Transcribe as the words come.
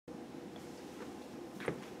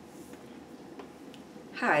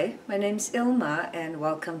Hi, my name's Ilma and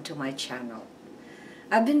welcome to my channel.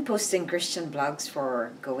 I've been posting Christian blogs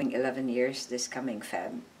for going 11 years this coming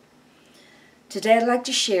Feb. Today I'd like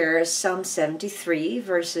to share Psalm 73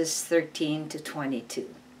 verses 13 to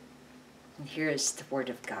 22. And here is the Word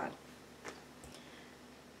of God.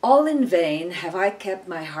 All in vain have I kept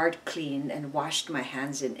my heart clean and washed my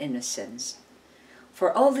hands in innocence.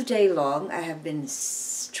 For all the day long I have been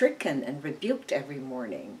stricken and rebuked every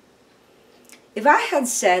morning. If I had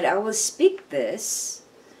said, I will speak this,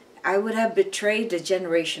 I would have betrayed the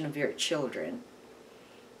generation of your children.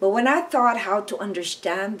 But when I thought how to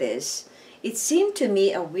understand this, it seemed to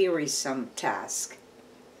me a wearisome task.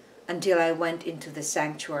 Until I went into the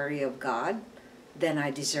sanctuary of God, then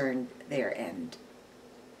I discerned their end.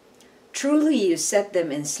 Truly you set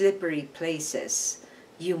them in slippery places.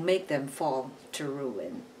 You make them fall to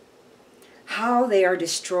ruin. How they are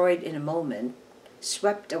destroyed in a moment,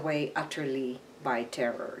 swept away utterly by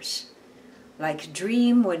terrors. Like a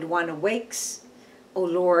dream when one awakes, O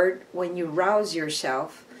Lord, when you rouse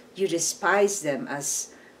yourself, you despise them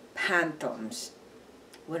as phantoms.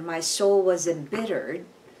 When my soul was embittered,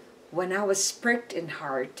 when I was pricked in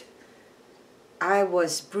heart, I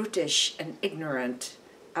was brutish and ignorant.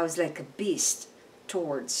 I was like a beast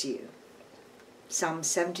towards you. Psalm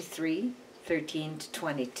 73, 13 to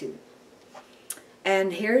 22.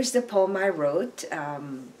 And here's the poem I wrote,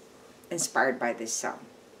 inspired by this psalm.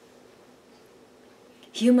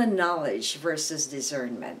 Human knowledge versus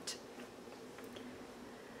discernment.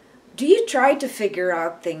 Do you try to figure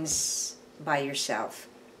out things by yourself?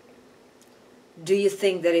 Do you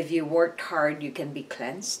think that if you work hard, you can be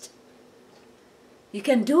cleansed? You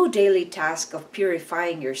can do a daily task of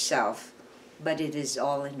purifying yourself, but it is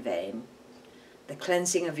all in vain. The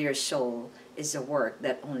cleansing of your soul is a work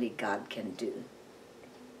that only God can do.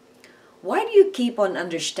 Why do you keep on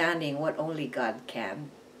understanding what only God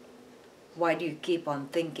can? Why do you keep on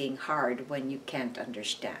thinking hard when you can't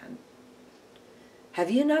understand?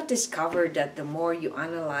 Have you not discovered that the more you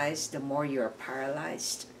analyze, the more you are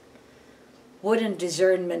paralyzed? Wouldn't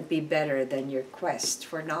discernment be better than your quest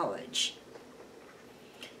for knowledge?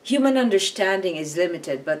 Human understanding is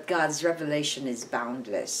limited, but God's revelation is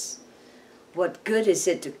boundless. What good is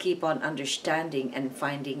it to keep on understanding and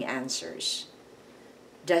finding answers?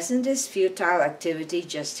 Doesn't this futile activity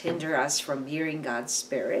just hinder us from hearing God's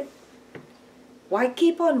Spirit? Why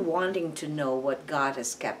keep on wanting to know what God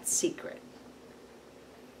has kept secret?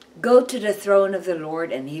 Go to the throne of the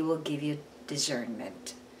Lord and He will give you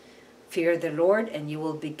discernment. Fear the Lord and you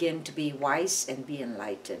will begin to be wise and be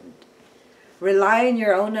enlightened. Rely on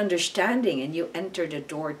your own understanding and you enter the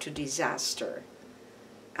door to disaster.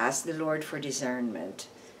 Ask the Lord for discernment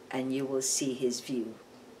and you will see His view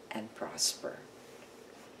and prosper.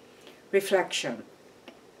 Reflection.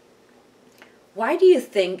 Why do you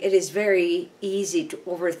think it is very easy to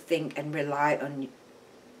overthink and rely on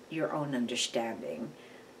your own understanding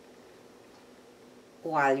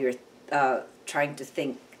while you're trying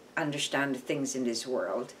to understand the things in this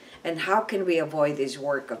world? And how can we avoid this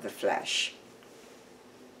work of the flesh?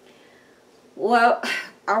 Well,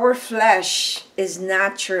 our flesh is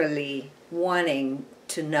naturally wanting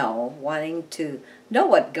to know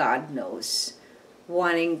what God knows,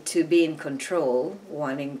 wanting to be in control,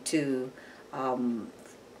 wanting to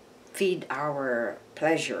feed our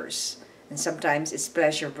pleasures. And sometimes it's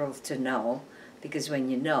pleasurable to know, because when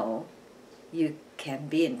you know, you can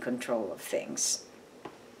be in control of things.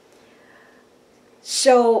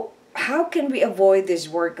 So how can we avoid this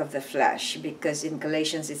work of the flesh? Because in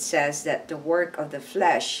Galatians it says that the work of the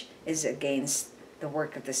flesh is against the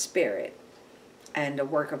work of the Spirit. And the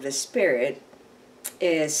work of the Spirit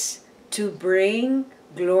is to bring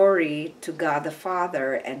glory to God the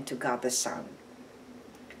Father and to God the Son.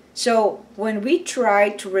 So when we try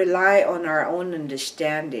to rely on our own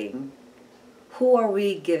understanding, who are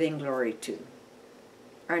we giving glory to?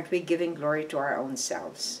 Aren't we giving glory to our own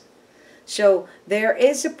selves? So there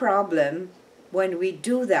is a problem when we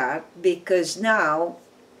do that, because now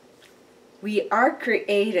we are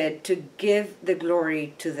created to give the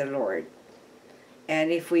glory to the Lord.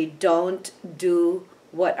 And if we don't do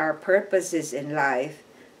what our purpose is in life,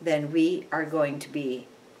 then we are going to be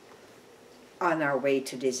on our way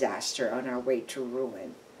to disaster, on our way to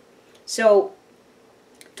ruin. So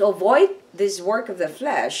to avoid this work of the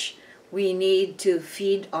flesh, we need to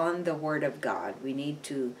feed on the Word of God. We need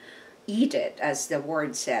to eat it, as the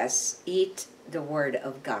Word says, eat the Word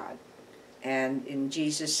of God. And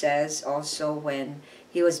Jesus says also, when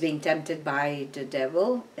He was being tempted by the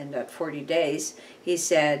devil in that 40 days, He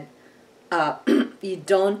said, you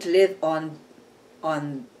don't live on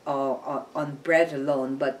on bread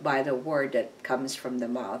alone, but by the word that comes from the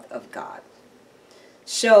mouth of God.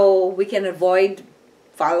 So we can avoid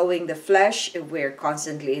following the flesh if we're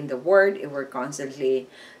constantly in the word, if we're constantly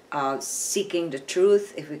seeking the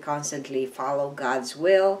truth, if we constantly follow God's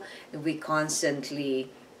will, if we constantly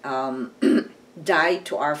die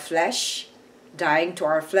to our flesh. Dying to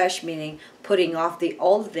our flesh meaning putting off the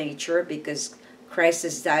old nature, because Christ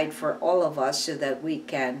has died for all of us so that we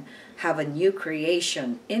can have a new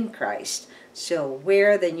creation in Christ. So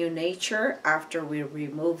wear the new nature after we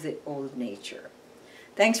remove the old nature.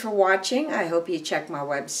 Thanks for watching. I hope you check my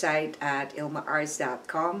website at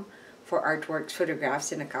ilmaarts.com for artworks,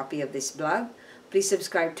 photographs, and a copy of this blog. Please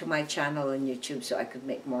subscribe to my channel on YouTube so I could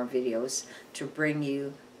make more videos to bring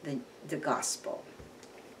you the gospel.